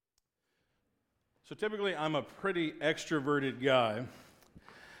So typically, I'm a pretty extroverted guy. I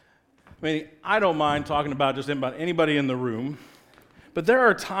mean, I don't mind talking about just about anybody in the room, but there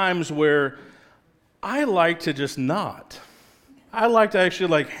are times where I like to just not. I like to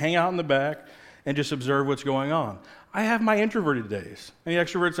actually hang out in the back and just observe what's going on. I have my introverted days. Any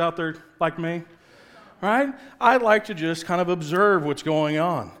extroverts out there like me? Right? I like to just kind of observe what's going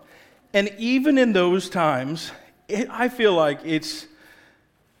on. And even in those times, I feel like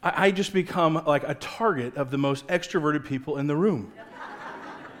I just become like a target of the most extroverted people in the room.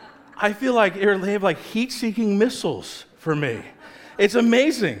 I feel like they have like heat-seeking missiles for me. It's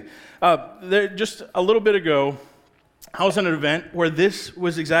amazing. Just a little bit ago, I was at an event where this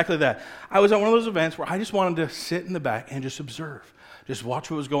was exactly that. I was at one of those events where I just wanted to sit in the back and just observe. Just watch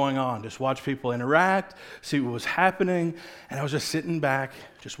what was going on. Just watch people interact, see what was happening. And I was just sitting back,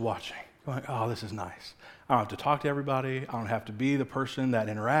 just watching, going, oh, this is nice. I don't have to talk to everybody. I don't have to be the person that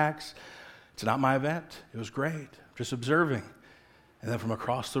interacts. It's not my event. It was great. Just observing. And then from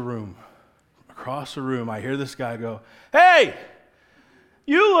across the room, I hear this guy go, hey,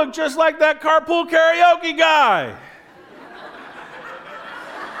 you look just like that carpool karaoke guy.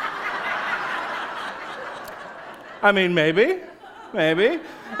 I mean, maybe.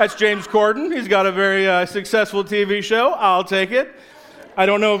 That's James Corden. He's got a very successful TV show. I'll take it. I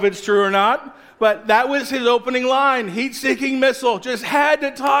don't know if it's true or not, but that was his opening line. Heat-seeking missile. Just had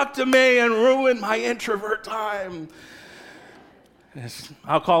to talk to me and ruin my introvert time.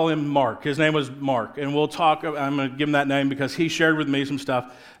 I'll call him Mark. His name was Mark, and we'll talk. I'm going to give him that name because he shared with me some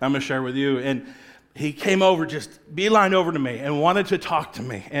stuff I'm going to share with you. And he came over, just beelined over to me and wanted to talk to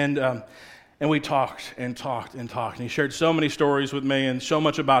me. And we talked and talked and talked. And he shared so many stories with me and so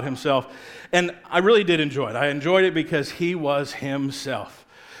much about himself. And I really did enjoy it. I enjoyed it because he was himself.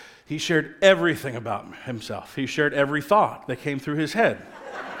 He shared everything about himself. He shared every thought that came through his head.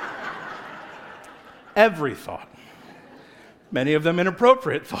 Every thought. Many of them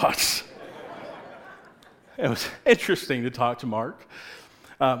inappropriate thoughts. It was interesting to talk to Mark.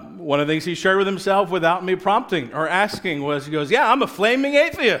 One of the things he shared with himself without me prompting or asking was, he goes, yeah, I'm a flaming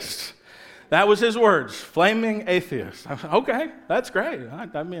atheist. That was his words, flaming atheist. I said, okay, that's great.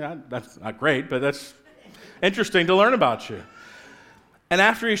 That's not great, but that's interesting to learn about you. And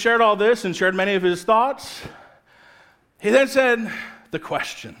after he shared all this and shared many of his thoughts, he then said the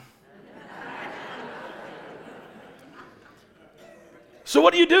question. So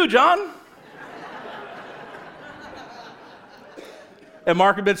what do you do, John? And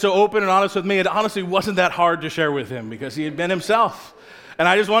Mark had been so open and honest with me, it honestly wasn't that hard to share with him because he had been himself. And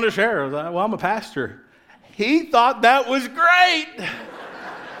I just wanted to share. I was like, well, I'm a pastor. He thought that was great.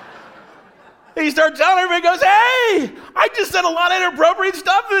 He started telling everybody, he goes, hey, I just said a lot of inappropriate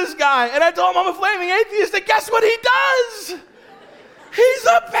stuff to this guy. And I told him I'm a flaming atheist. And guess what he does? He's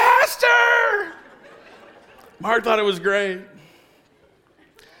a pastor. Mark thought it was great.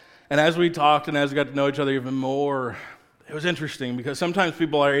 And as we talked and as we got to know each other even more, it was interesting because sometimes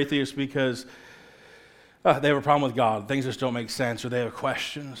people are atheists because they have a problem with God. Things just don't make sense or they have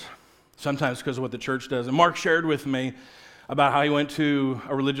questions. Sometimes because of what the church does. And Mark shared with me about how he went to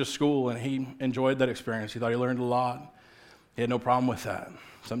a religious school and he enjoyed that experience. He thought he learned a lot. He had no problem with that.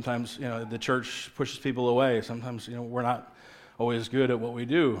 Sometimes, the church pushes people away. Sometimes, we're not always good at what we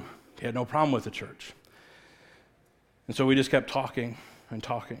do. He had no problem with the church. And so we just kept talking and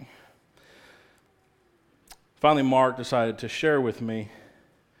talking. Finally, Mark decided to share with me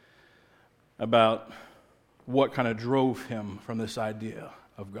about what kind of drove him from this idea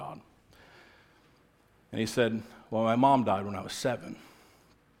of God. And he said, well, my mom died when I was 7.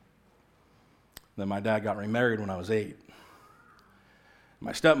 Then my dad got remarried when I was 8.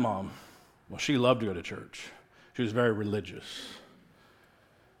 My stepmom, well, she loved to go to church. She was very religious.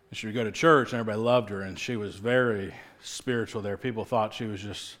 And she would go to church and everybody loved her, and she was very spiritual there. People thought she was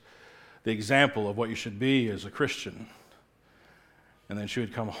just the example of what you should be as a Christian. And then she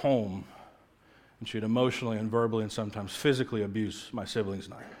would come home and she would emotionally and verbally and sometimes physically abuse my siblings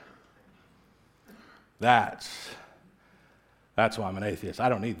and I. That's why I'm an atheist. I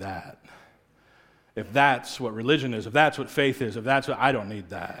don't need that. If that's what religion is, if that's what faith is, I don't need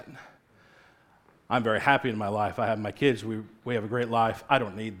that. I'm very happy in my life. I have my kids. We have a great life. I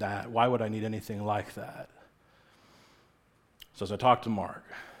don't need that. Why would I need anything like that? So as I talked to Mark,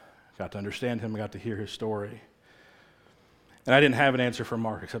 got to understand him, I got to hear his story. And I didn't have an answer for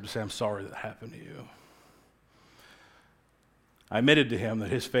Mark except to say, I'm sorry that happened to you. I admitted to him that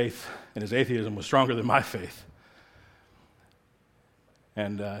his faith and his atheism was stronger than my faith.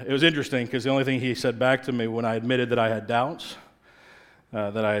 And it was interesting because the only thing he said back to me when I admitted that I had doubts,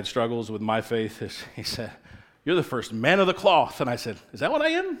 that I had struggles with my faith, is he said, you're the first man of the cloth. And I said, is that what I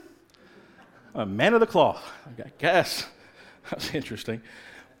am? A man of the cloth, I guess. That's interesting.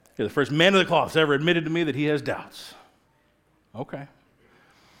 You're the first man of the cloth that's ever admitted to me that he has doubts. Okay.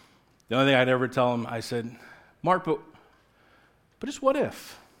 The only thing I'd ever tell him, I said, Mark, but just what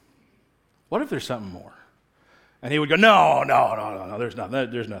if? What if there's something more? And he would go, no, there's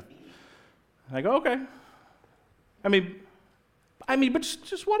nothing. There's nothing. And I go, okay. I mean, but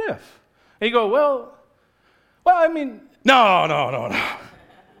just what if? And he'd go, well, I mean, no.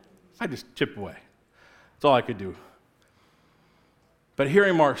 I just chip away. That's all I could do. But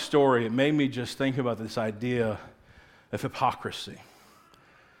hearing Mark's story, it made me just think about this idea of hypocrisy.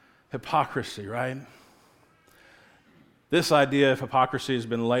 Hypocrisy, right? This idea of hypocrisy has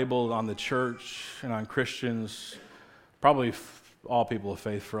been labeled on the church and on Christians, probably all people of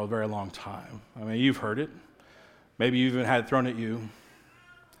faith, for a very long time. I mean, you've heard it. Maybe you even had it thrown at you.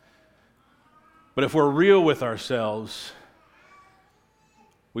 But if we're real with ourselves,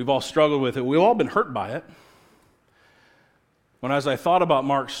 we've all struggled with it. We've all been hurt by it. As I thought about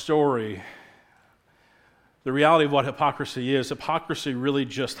Mark's story, the reality of what hypocrisy really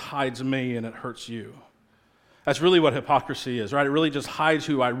just hides me and it hurts you. That's really what hypocrisy is, right? It really just hides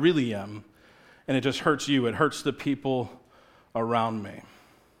who I really am, and it just hurts you. It hurts the people around me.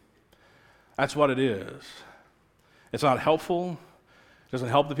 That's what it is. It's not helpful. It doesn't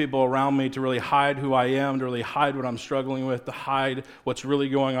help the people around me to really hide who I am, to really hide what I'm struggling with, to hide what's really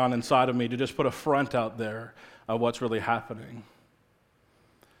going on inside of me, to just put a front out there of what's really happening.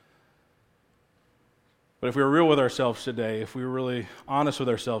 But if we were real with ourselves today, if we were really honest with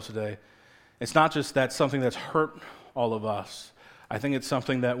ourselves today, it's not just that something that's hurt all of us. I think it's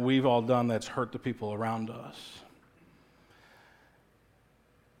something that we've all done that's hurt the people around us.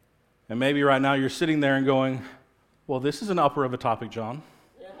 And maybe right now you're sitting there and going, well, this is an upper of a topic, John.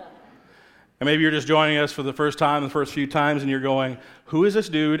 And maybe you're just joining us for the first time, the first few times, and you're going, who is this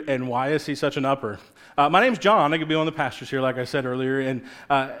dude and why is he such an upper? My name's John. I could be one of the pastors here, like I said earlier. And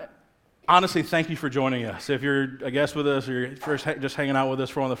honestly, thank you for joining us. If you're a guest with us or you're just hanging out with us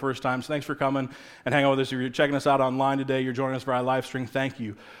for one of the first times, thanks for coming and hanging out with us. If you're checking us out online today, you're joining us via live stream, thank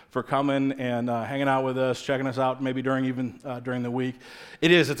you for coming and hanging out with us, checking us out maybe during the week.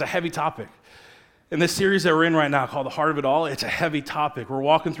 It's a heavy topic. In this series that we're in right now called The Heart of It All, it's a heavy topic. We're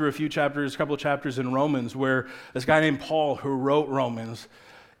walking through a couple of chapters in Romans where this guy named Paul who wrote Romans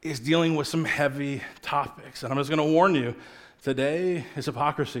is dealing with some heavy topics. And I'm just going to warn you, today is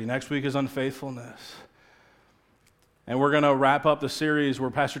hypocrisy. Next week is unfaithfulness. And we're going to wrap up the series where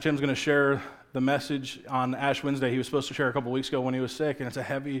Pastor Tim's going to share the message on Ash Wednesday. He was supposed to share a couple weeks ago when he was sick, and it's a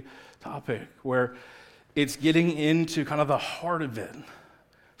heavy topic where it's getting into kind of the heart of it.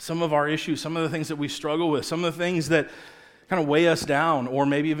 Some of our issues, some of the things that we struggle with, some of the things that kind of weigh us down or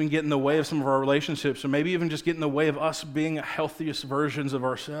maybe even get in the way of some of our relationships or maybe even just get in the way of us being healthiest versions of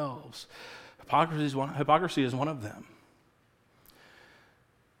ourselves. Hypocrisy is one of them.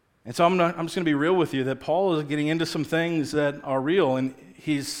 And so I'm just going to be real with you that Paul is getting into some things that are real, and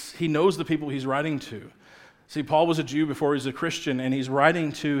he knows the people he's writing to. See, Paul was a Jew before he was a Christian, and he's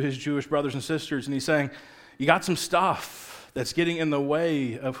writing to his Jewish brothers and sisters, and he's saying, you got some stuff that's getting in the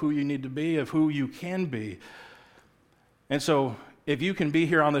way of who you need to be, of who you can be. And so if you can be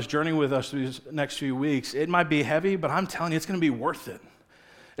here on this journey with us these next few weeks, it might be heavy, but I'm telling you, it's going to be worth it.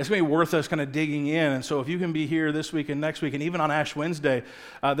 It's going to be worth us kind of digging in. And so if you can be here this week and next week, and even on Ash Wednesday,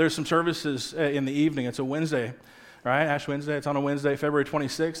 there's some services in the evening. It's a Wednesday, right? Ash Wednesday, it's on a Wednesday, February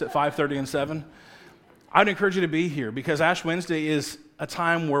 26th at 5:30 and 7. I'd encourage you to be here because Ash Wednesday is a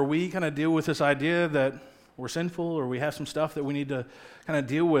time where we kind of deal with this idea that we're sinful or we have some stuff that we need to kind of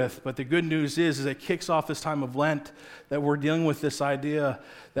deal with. But the good news is it kicks off this time of Lent that we're dealing with this idea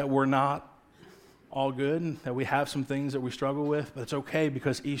that we're not all good, that we have some things that we struggle with, but it's okay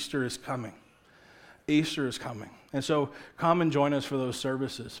because Easter is coming. Easter is coming. And so come and join us for those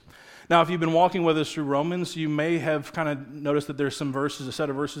services. Now, if you've been walking with us through Romans, you may have kind of noticed that there's some verses, a set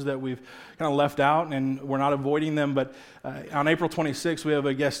of verses that we've kind of left out, and we're not avoiding them. But on April 26th, we have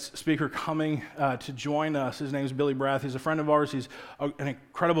a guest speaker coming to join us. His name is Billy Brath. He's a friend of ours. He's an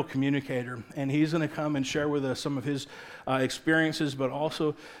incredible communicator, and he's going to come and share with us some of his experiences, but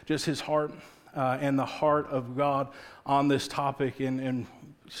also just his heart and the heart of God on this topic and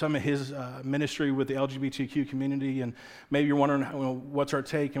some of his ministry with the LGBTQ community. And maybe you're wondering what's our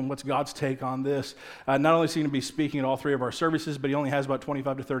take and what's God's take on this. Not only is he going to be speaking at all three of our services, but he only has about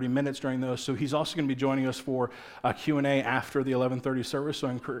 25 to 30 minutes during those. So he's also going to be joining us for a Q&A after the 11:30 service. So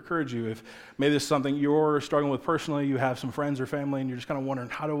I encourage you, if maybe this is something you're struggling with personally, you have some friends or family, and you're just kind of wondering,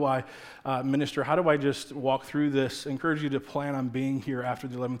 how do I minister? How do I just walk through this? I encourage you to plan on being here after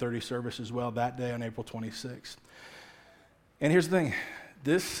the 11:30 service as well that day on April 26th. And here's the thing.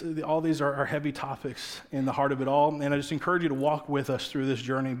 all these are heavy topics in the heart of it all, and I just encourage you to walk with us through this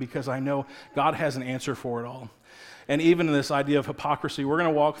journey because I know God has an answer for it all. And even in this idea of hypocrisy, we're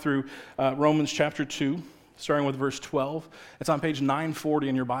going to walk through Romans chapter 2, starting with verse 12. It's on page 940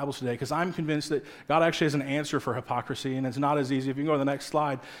 in your Bibles today because I'm convinced that God actually has an answer for hypocrisy, and it's not as easy. If you can go to the next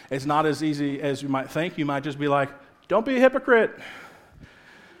slide, it's not as easy as you might think. You might just be like, don't be a hypocrite.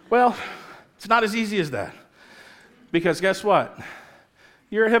 Well, it's not as easy as that because guess what?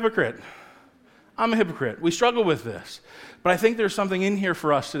 You're a hypocrite. I'm a hypocrite. We struggle with this. But I think there's something in here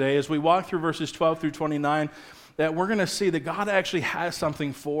for us today as we walk through verses 12 through 29 that we're going to see that God actually has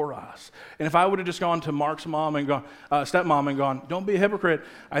something for us. And if I would have just gone to Mark's mom and gone, stepmom and gone, don't be a hypocrite,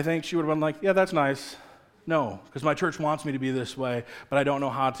 I think she would have been like, yeah, that's nice. No, because my church wants me to be this way, but I don't know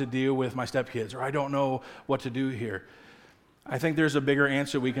how to deal with my stepkids, or I don't know what to do here. I think there's a bigger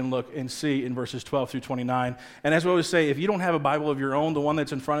answer we can look and see in verses 12 through 29. And as we always say, if you don't have a Bible of your own, the one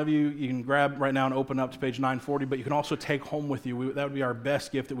that's in front of you, you can grab right now and open up to page 940, but you can also take home with you. That would be our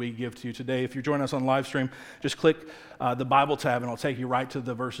best gift that we give to you today. If you're joining us on live stream, just click the Bible tab and it'll take you right to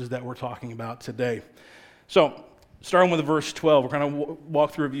the verses that we're talking about today. So, starting with verse 12, we're going to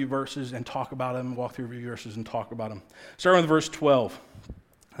walk through a few verses and talk about them, walk through a few verses and talk about them. Starting with verse 12.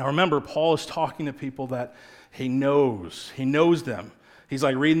 Now remember, Paul is talking to people that he knows them. He's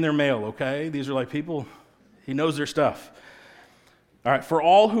like reading their mail, okay? These are like people, he knows their stuff. All right, for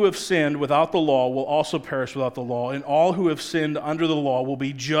all who have sinned without the law will also perish without the law, and all who have sinned under the law will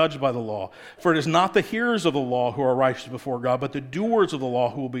be judged by the law. For it is not the hearers of the law who are righteous before God, but the doers of the law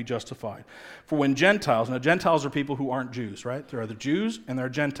who will be justified. For when Gentiles, now Gentiles are people who aren't Jews, right? There are the Jews and there are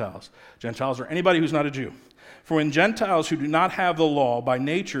Gentiles. Gentiles are anybody who's not a Jew. For when Gentiles who do not have the law by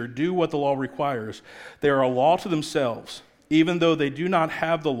nature do what the law requires, they are a law to themselves, even though they do not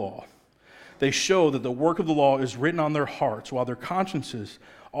have the law. They show that the work of the law is written on their hearts, while their consciences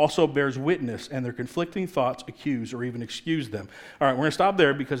also bears witness, and their conflicting thoughts accuse or even excuse them. All right, we're going to stop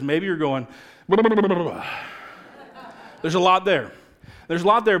there because maybe you're going, blah, blah, blah, blah, blah. There's a lot there. There's a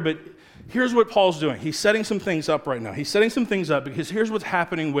lot there, but here's what Paul's doing. He's setting some things up right now. He's setting some things up because here's what's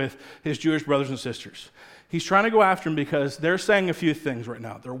happening with his Jewish brothers and sisters. He's trying to go after them because they're saying a few things right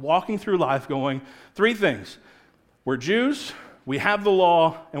now. They're walking through life going, three things. We're Jews, we have the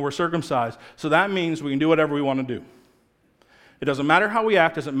law, and we're circumcised. So that means we can do whatever we want to do. It doesn't matter how we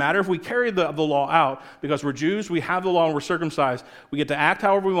act. It doesn't matter if we carry the law out because we're Jews, we have the law, and we're circumcised. We get to act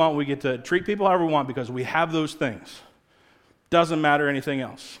however we want. We get to treat people however we want because we have those things. Doesn't matter anything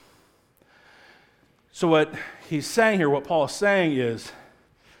else. So what he's saying here, what Paul is saying is,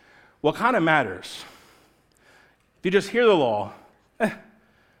 what kind of matters? If you just hear the law, if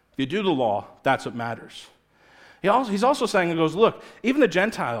you do the law, that's what matters. He's also saying, he goes, look, even the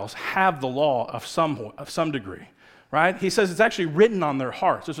Gentiles have the law of some degree, right? He says it's actually written on their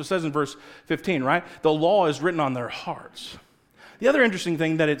hearts. This is what it says in verse 15, right? The law is written on their hearts. The other interesting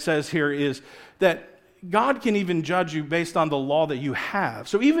thing that it says here is that God can even judge you based on the law that you have.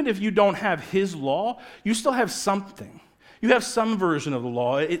 So even if you don't have his law, you still have something. You have some version of the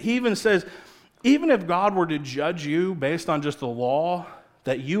law. He even says, even if God were to judge you based on just the law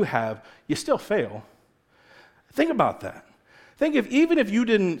that you have, you still fail. Think about that. Think if even if you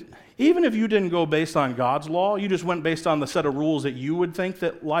didn't go based on God's law, you just went based on the set of rules that you would think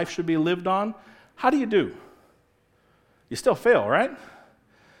that life should be lived on, how do you do? You still fail, right?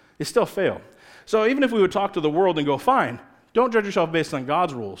 You still fail. So even if we would talk to the world and go, fine, don't judge yourself based on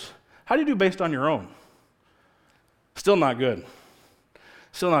God's rules. How do you do based on your own? Still not good.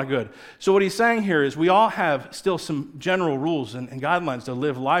 Still not good. So what he's saying here is we all have still some general rules and guidelines to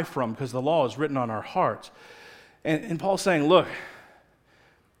live life from because the law is written on our hearts. And Paul's saying, look,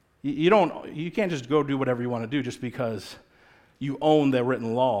 you can't just go do whatever you want to do just because you own the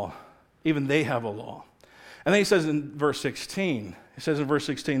written law. Even they have a law. And then he says in verse 16,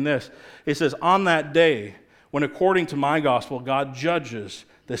 this, it says, on that day, when according to my gospel, God judges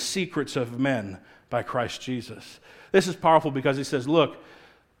the secrets of men by Christ Jesus. This is powerful because he says, look,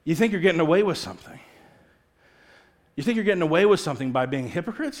 you think you're getting away with something? You think you're getting away with something by being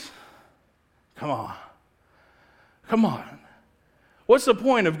hypocrites? Come on. Come on. What's the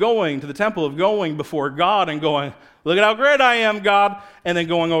point of going to the temple, of going before God and going, look at how great I am, God, and then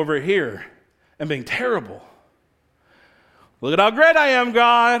going over here and being terrible? Look at how great I am,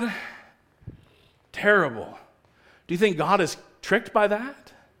 God. Terrible. Do you think God is tricked by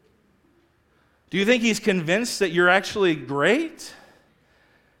that? Do you think he's convinced that you're actually great?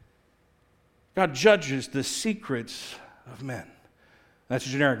 God judges the secrets of men. That's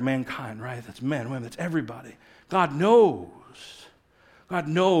generic mankind, right? That's men, women, that's everybody. God knows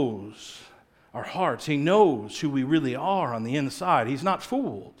our hearts. He knows who we really are on the inside. He's not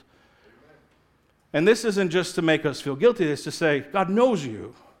fooled. And this isn't just to make us feel guilty. It's to say, God knows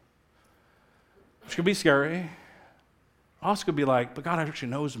you. Which could be scary. Also could be like, but God actually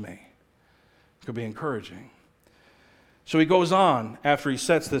knows me. It could be encouraging. So he goes on after he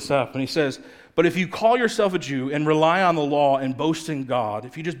sets this up, and he says, but if you call yourself a Jew and rely on the law and boast in God,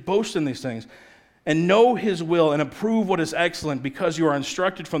 if you just boast in these things and know his will and approve what is excellent because you are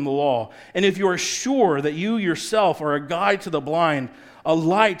instructed from the law, and if you are sure that you yourself are a guide to the blind, a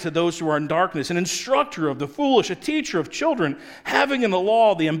light to those who are in darkness, an instructor of the foolish, a teacher of children, having in the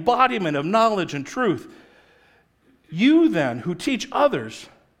law the embodiment of knowledge and truth, you then who teach others,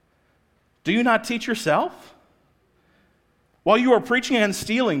 do you not teach yourself? While you are preaching and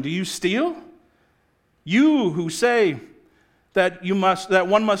stealing, do you steal? You who say that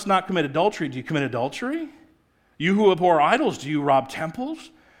one must not commit adultery, do you commit adultery? You who abhor idols, do you rob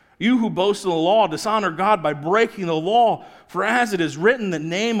temples? You who boast in the law, dishonor God by breaking the law. For as it is written, the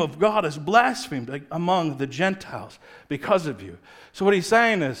name of God is blasphemed among the Gentiles because of you. So what he's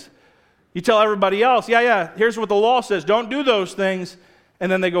saying is, you tell everybody else, here's what the law says, don't do those things,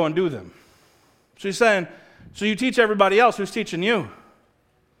 and then they go and do them. So he's saying, so you teach everybody else, who's teaching you?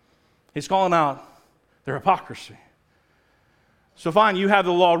 He's calling out their hypocrisy. So fine, you have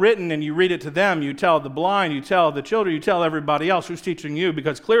the law written and you read it to them, you tell the blind, you tell the children, you tell everybody else, who's teaching you,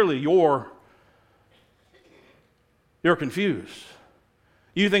 because clearly you're confused.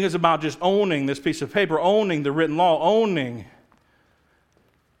 You think it's about just owning this piece of paper, owning the written law, owning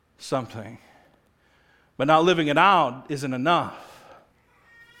something. But not living it out isn't enough.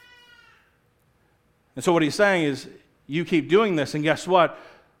 And so what he's saying is, you keep doing this, and guess what?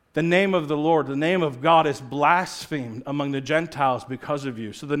 The name of the Lord, the name of God is blasphemed among the Gentiles because of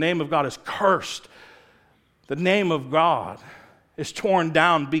you. So the name of God is cursed. The name of God is torn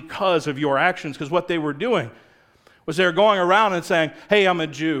down because of your actions, because what they were doing was they were going around and saying, hey, I'm a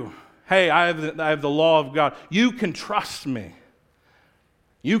Jew. Hey, I have the law of God. You can trust me.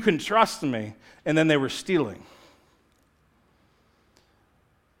 You can trust me. And then they were stealing.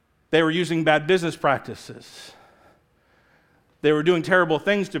 They were using bad business practices. They were doing terrible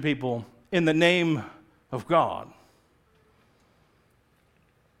things to people in the name of God.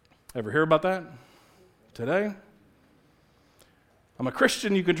 Ever hear about that today? I'm a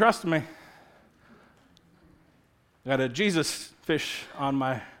Christian, you can trust me. I got a Jesus fish on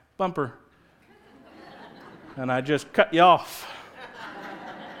my bumper, and I just cut you off.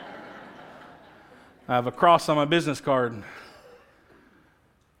 I have a cross on my business card.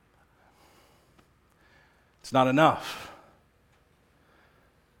 It's not enough.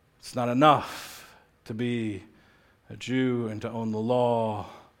 It's not enough to be a Jew and to own the law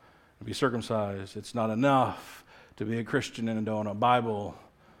and be circumcised. It's not enough to be a Christian and to own a Bible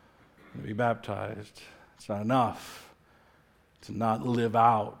and to be baptized. It's not enough to not live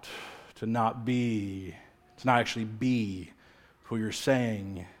out, to not actually be who you're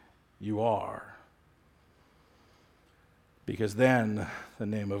saying you are. Because then the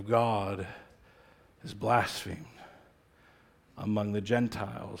name of God is blasphemed among the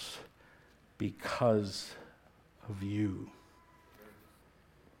Gentiles because of you.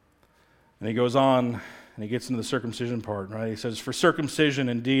 And he goes on and he gets into the circumcision part, right? He says, for circumcision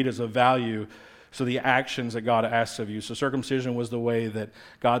indeed is of value, so the actions that God asks of you. So circumcision was the way that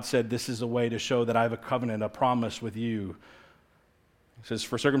God said, this is a way to show that I have a covenant, a promise with you. He says,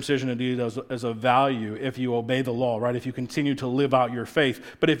 for circumcision indeed is of value if you obey the law, right? If you continue to live out your faith.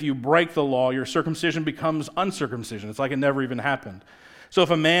 But if you break the law, your circumcision becomes uncircumcision. It's like it never even happened. So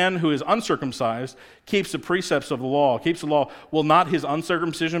if a man who is uncircumcised keeps the precepts of the law, keeps the law, will not his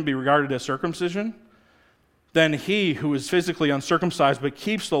uncircumcision be regarded as circumcision? Then he who is physically uncircumcised but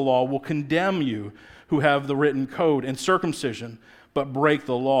keeps the law will condemn you who have the written code and circumcision but break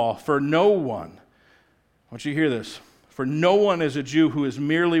the law. For no one, I want you to hear this, for no one is a Jew who is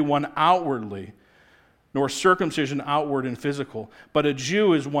merely one outwardly, nor circumcision outward and physical, but a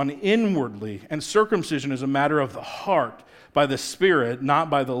Jew is one inwardly, and circumcision is a matter of the heart, by the Spirit, not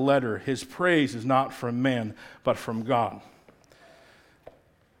by the letter. His praise is not from man, but from God.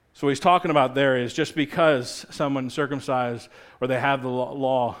 So what he's talking about there is just because someone's circumcised or they have the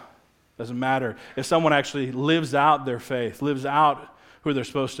law, doesn't matter. If someone actually lives out their faith, lives out who they're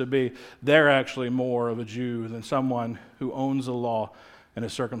supposed to be, they're actually more of a Jew than someone who owns the law and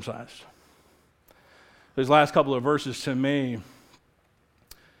is circumcised. These last couple of verses to me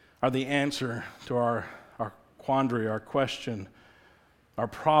are the answer to our quandary, our question, our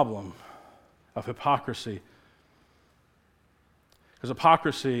problem of hypocrisy. Because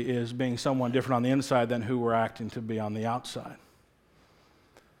hypocrisy is being someone different on the inside than who we're acting to be on the outside.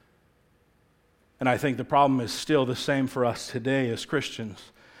 And I think the problem is still the same for us today as Christians.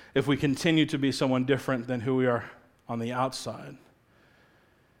 If we continue to be someone different than who we are on the outside,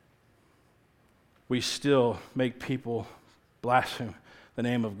 we still make people blaspheme the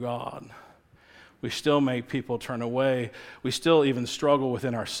name of God. We still make people turn away. We still even struggle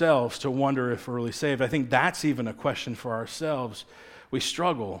within ourselves to wonder if we're really saved. I think that's even a question for ourselves. We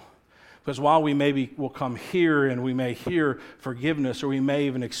struggle. Because while we maybe will come here and we may hear forgiveness, or we may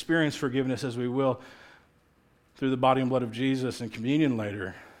even experience forgiveness as we will through the body and blood of Jesus and communion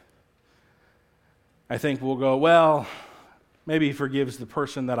later, I think we'll go, well, maybe he forgives the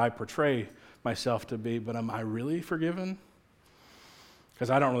person that I portray myself to be, but am I really forgiven?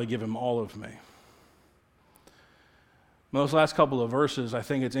 Because I don't really give him all of me. Those last couple of verses, I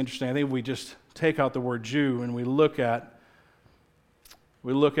think it's interesting. I think if we just take out the word Jew and we look at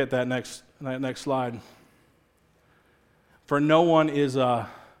that next slide. For no one is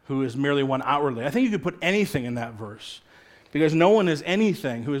who is merely one outwardly. I think you could put anything in that verse, because no one is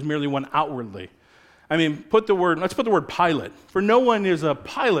anything who is merely one outwardly. I mean, let's put the word pilot. For no one is a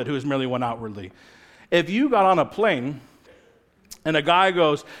pilot who is merely one outwardly. If you got on a plane and a guy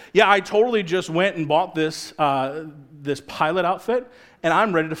goes, yeah, I totally just went and bought this pilot outfit, and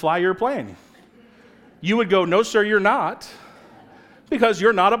I'm ready to fly your plane. You would go, no, sir, you're not, because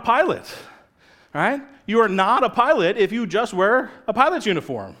you're not a pilot, right? You are not a pilot if you just wear a pilot's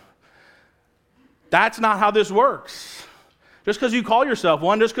uniform. That's not how this works. Just because you call yourself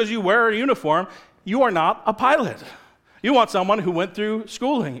one, just because you wear a uniform, you are not a pilot. You want someone who went through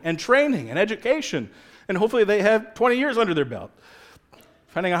schooling and training and education, and hopefully they have 20 years under their belt,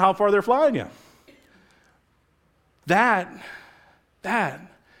 depending on how far they're flying you. That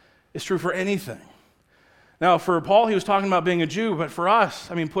is true for anything. Now, for Paul, he was talking about being a Jew, but for us,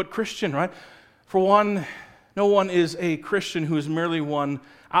 I mean, put Christian, right? For one, no one is a Christian who is merely one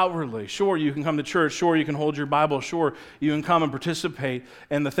outwardly. Sure, you can come to church. Sure, you can hold your Bible. Sure, you can come and participate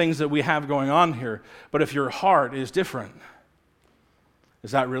in the things that we have going on here. But if your heart is different,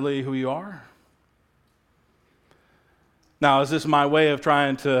 is that really who you are? Now, is this my way of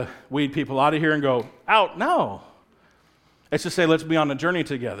trying to weed people out of here and go, out? No. It's to say, let's be on a journey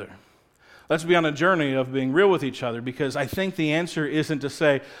together. Let's be on a journey of being real with each other, because I think the answer isn't to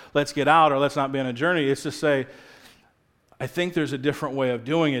say, let's get out or let's not be on a journey. It's to say, I think there's a different way of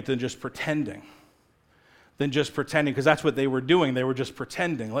doing it than just pretending. Because that's what they were doing. They were just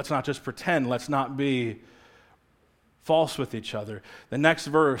pretending. Let's not just pretend. Let's not be false with each other. The next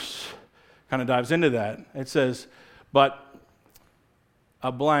verse kind of dives into that. It says, but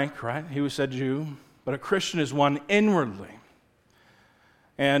a blank, right? He was said Jew, but a Christian is one inwardly.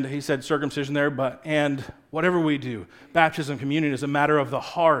 And he said circumcision there, and whatever we do, baptism, communion is a matter of the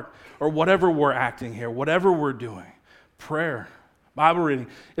heart, or whatever we're acting here, whatever we're doing. Prayer, Bible reading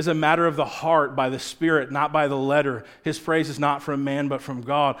is a matter of the heart by the Spirit, not by the letter. His praise is not from man, but from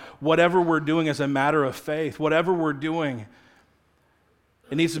God. Whatever we're doing is a matter of faith. Whatever we're doing,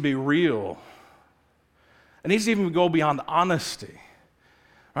 it needs to be real. It needs to even go beyond honesty.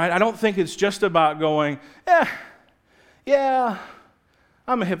 Right? I don't think it's just about going, yeah,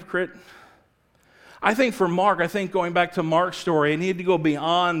 I'm a hypocrite. I think for Mark, going back to Mark's story, it needed to go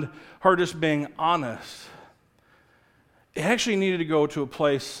beyond her just being honest. It actually needed to go to a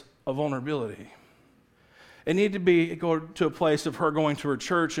place of vulnerability. It needed to go to a place of her going to her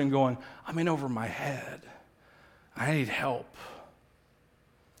church and going, I'm in over my head. I need help.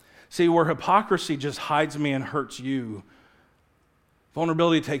 See, where hypocrisy just hides me and hurts you,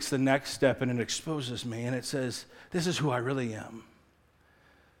 vulnerability takes the next step and it exposes me and it says, this is who I really am.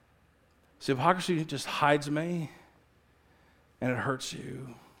 See, hypocrisy just hides me and it hurts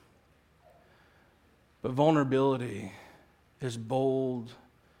you. But vulnerability is bold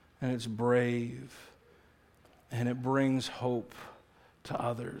and it's brave and it brings hope to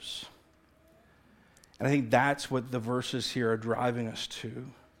others. And I think that's what the verses here are driving us to,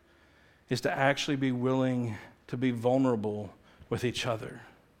 is to actually be willing to be vulnerable with each other.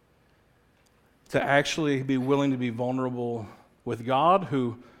 To actually be willing to be vulnerable with God,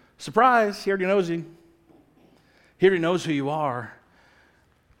 who, surprise, he already knows you. He already knows who you are.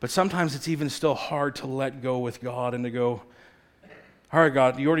 But sometimes it's even still hard to let go with God and to go, all right,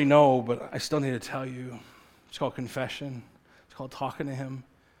 God, you already know, but I still need to tell you. It's called confession. It's called talking to him.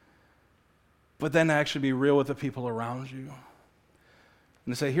 But then to actually be real with the people around you.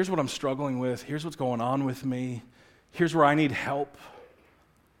 And to say, here's what I'm struggling with. Here's what's going on with me. Here's where I need help.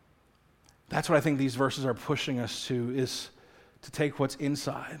 That's what I think these verses are pushing us to, is to take what's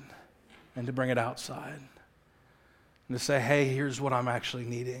inside and to bring it outside. And to say, hey, here's what I'm actually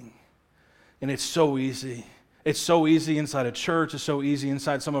needing. And it's so easy. It's so easy inside a church. It's so easy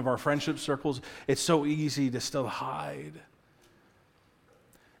inside some of our friendship circles. It's so easy to still hide.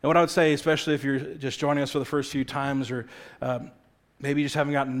 And what I would say, especially if you're just joining us for the first few times, or maybe you just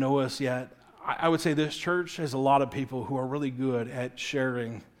haven't gotten to know us yet, I would say this church has a lot of people who are really good at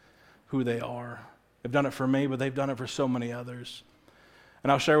sharing who they are. They've done it for me, but they've done it for so many others.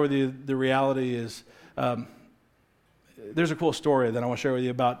 And I'll share with you, the reality is, there's a cool story that I want to share with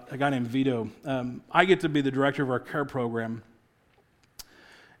you about a guy named Vito. I get to be the director of our care program.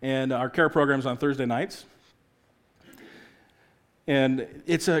 And our care program is on Thursday nights. And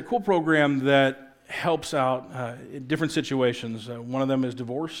it's a cool program that helps out in different situations. One of them is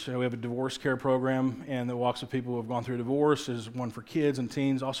divorce. We have a divorce care program, and that walks with people who have gone through divorce. There's one for kids and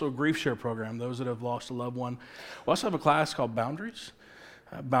teens. Also a grief share program, those that have lost a loved one. We also have a class called Boundaries.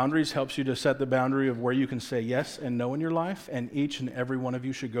 Boundaries helps you to set the boundary of where you can say yes and no in your life, and each and every one of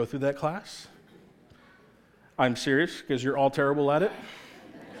you should go through that class. I'm serious, because you're all terrible at it.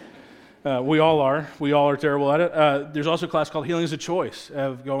 We all are. We all are terrible at it. There's also a class called Healing is a Choice,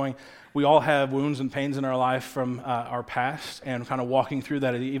 of going, we all have wounds and pains in our life from our past, and kind of walking through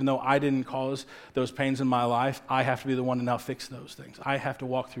that. Even though I didn't cause those pains in my life, I have to be the one to now fix those things. I have to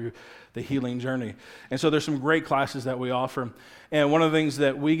walk through the healing journey. And so there's some great classes that we offer. And one of the things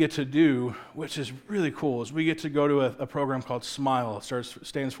that we get to do, which is really cool, is we get to go to a program called SMILE. It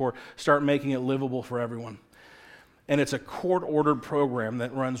stands for Start Making It Livable for Everyone. And it's a court-ordered program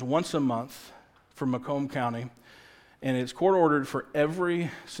that runs once a month for Macomb County. And it's court-ordered for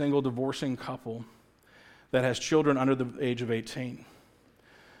every single divorcing couple that has children under the age of 18.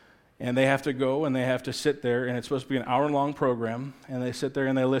 And they have to go and they have to sit there, and it's supposed to be an hour-long program. And they sit there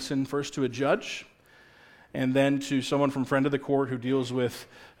and they listen first to a judge, and then to someone from Friend of the Court who deals with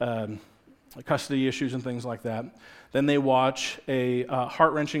custody issues and things like that. Then they watch a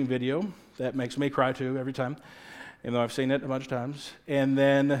heart-wrenching video that makes me cry too every time, even though I've seen it a bunch of times. And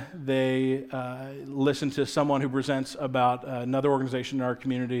then they listen to someone who presents about another organization in our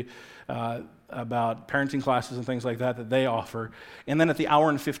community, about parenting classes and things like that they offer. And then at the hour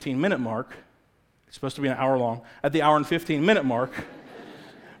and 15-minute mark, it's supposed to be an hour long, at the hour and 15-minute mark,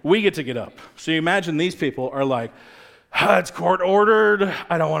 we get to get up. So you imagine these people are like, it's court ordered,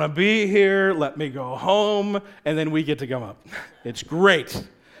 I don't want to be here, let me go home, and then we get to come up. It's great.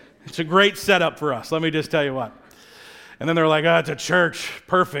 It's a great setup for us, let me just tell you what. And then they're like, it's a church.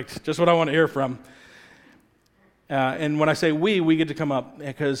 Perfect. Just what I want to hear from. And when I say we get to come up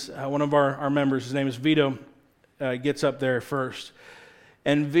because one of our members, his name is Vito, gets up there first.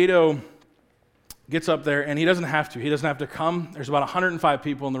 And Vito gets up there, and he doesn't have to. He doesn't have to come. There's about 105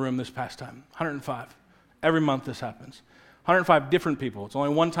 people in the room this past time. 105. Every month this happens. 105 different people. It's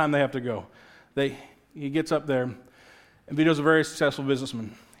only one time they have to go. He gets up there, and Vito's a very successful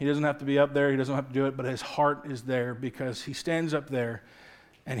businessman. He doesn't have to be up there. He doesn't have to do it, but his heart is there because he stands up there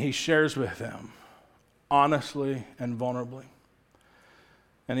and he shares with them honestly and vulnerably.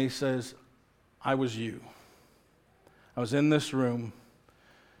 And he says, I was you. I was in this room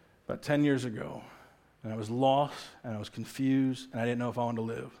about 10 years ago, and I was lost, and I was confused, and I didn't know if I wanted to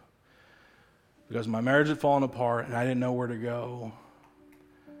live. Because my marriage had fallen apart, and I didn't know where to go.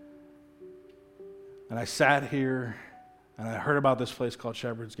 And I sat here, and I heard about this place called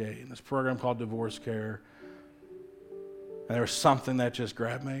Shepherd's Gate, and this program called Divorce Care. And there was something that just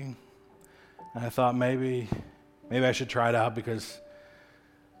grabbed me. And I thought maybe I should try it out, because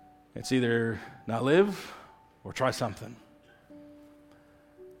it's either not live or try something.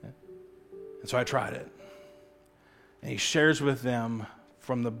 And so I tried it. And he shares with them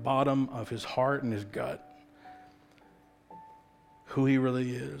from the bottom of his heart and his gut who he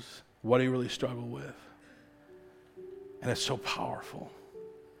really is, what he really struggled with. And it's so powerful.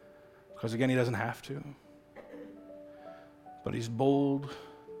 Because again, he doesn't have to. But he's bold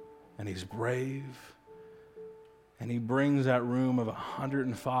and he's brave. And he brings that room of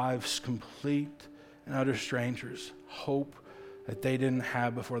 105 complete and utter strangers hope that they didn't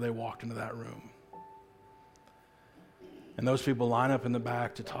have before they walked into that room. And those people line up in the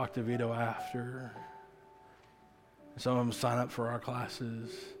back to talk to Vito after. Some of them sign up for our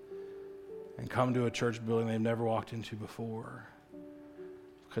classes and come to a church building they've never walked into before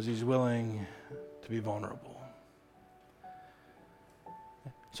because he's willing to be vulnerable.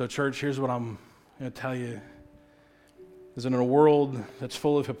 So church, here's what I'm going to tell you. Is in a world that's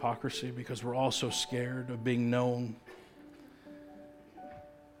full of hypocrisy because we're all so scared of being known,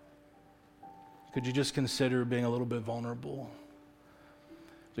 could you just consider being a little bit vulnerable?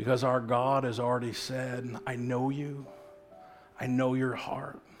 Because our God has already said, I know you. I know your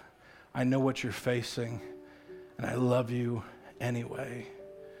heart. I know what you're facing. And I love you anyway.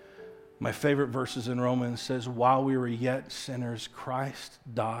 My favorite verses in Romans says, while we were yet sinners, Christ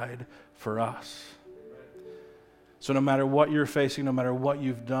died for us. So no matter what you're facing, no matter what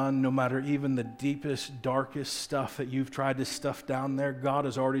you've done, no matter even the deepest, darkest stuff that you've tried to stuff down there, God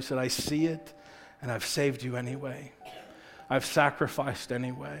has already said, I see it, and I've saved you anyway. I've sacrificed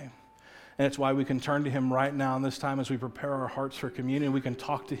anyway. And it's why we can turn to him right now in this time as we prepare our hearts for communion. We can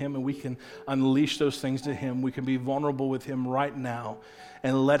talk to him and we can unleash those things to him. We can be vulnerable with him right now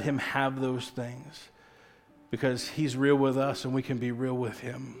and let him have those things because he's real with us and we can be real with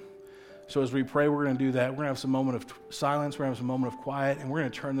him. So as we pray, we're going to do that. We're going to have some moment of silence. We're going to have some moment of quiet, and we're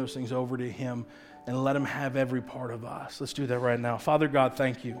going to turn those things over to him and let him have every part of us. Let's do that right now. Father God,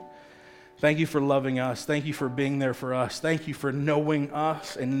 thank you. Thank you for loving us. Thank you for being there for us. Thank you for knowing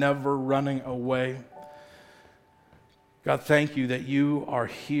us and never running away. God, thank you that you are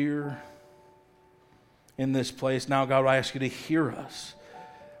here in this place. Now, God, I ask you to hear us.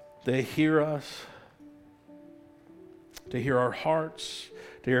 To hear us. To hear our hearts.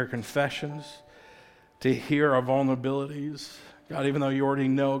 To hear our confessions. To hear our vulnerabilities. God, even though you already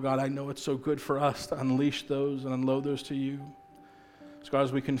know, God, I know it's so good for us to unleash those and unload those to you. So God,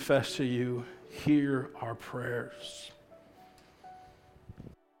 as we confess to you, hear our prayers.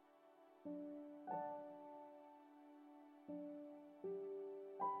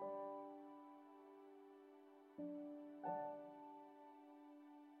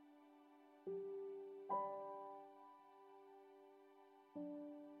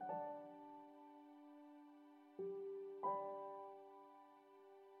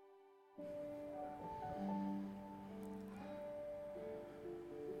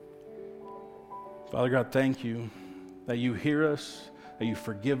 Father God, thank you that you hear us, that you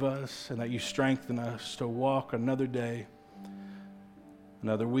forgive us, and that you strengthen us to walk another day,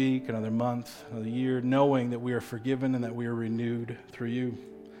 another week, another month, another year, knowing that we are forgiven and that we are renewed through you.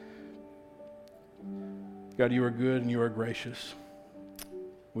 God, you are good and you are gracious.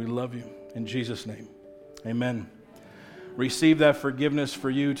 We love you. In Jesus' name, amen. Receive that forgiveness for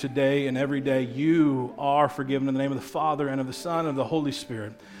you today and every day. You are forgiven in the name of the Father and of the Son and of the Holy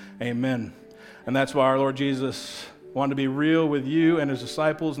Spirit. Amen. And that's why our Lord Jesus wanted to be real with you and his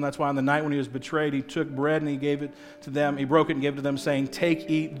disciples, and that's why on the night when he was betrayed, he took bread and he gave it to them. He broke it and gave it to them, saying, take,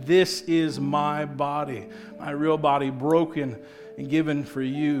 eat, this is my body, my real body, broken and given for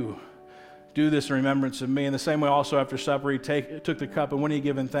you. Do this in remembrance of me. In the same way also after supper, he took the cup, and when he had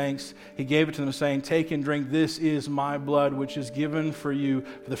given thanks, he gave it to them, saying, take and drink, this is my blood, which is given for you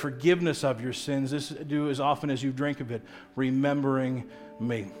for the forgiveness of your sins. This do as often as you drink of it, remembering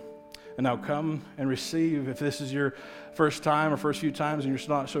me. And now come and receive. If this is your first time or first few times and you're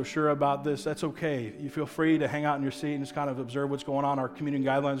not so sure about this, that's okay. You feel free to hang out in your seat and just kind of observe what's going on. Our communion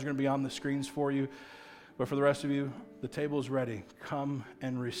guidelines are going to be on the screens for you. But for the rest of you, the table is ready. Come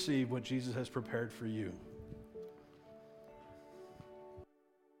and receive what Jesus has prepared for you.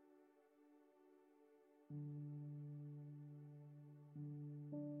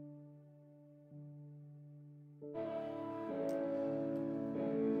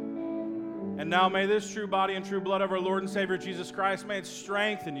 And now may this true body and true blood of our Lord and Savior Jesus Christ, may it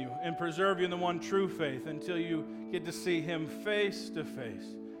strengthen you and preserve you in the one true faith until you get to see him face to face.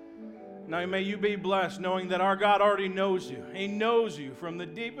 Now may you be blessed knowing that our God already knows you. He knows you from the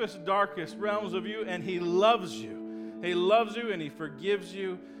deepest, darkest realms of you, and he loves you. He loves you and he forgives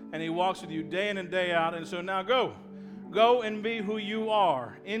you and he walks with you day in and day out. And so now go and be who you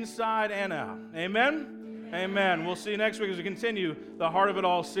are, inside and out. Amen? Amen. We'll see you next week as we continue the Heart of It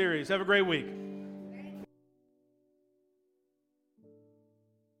All series. Have a great week.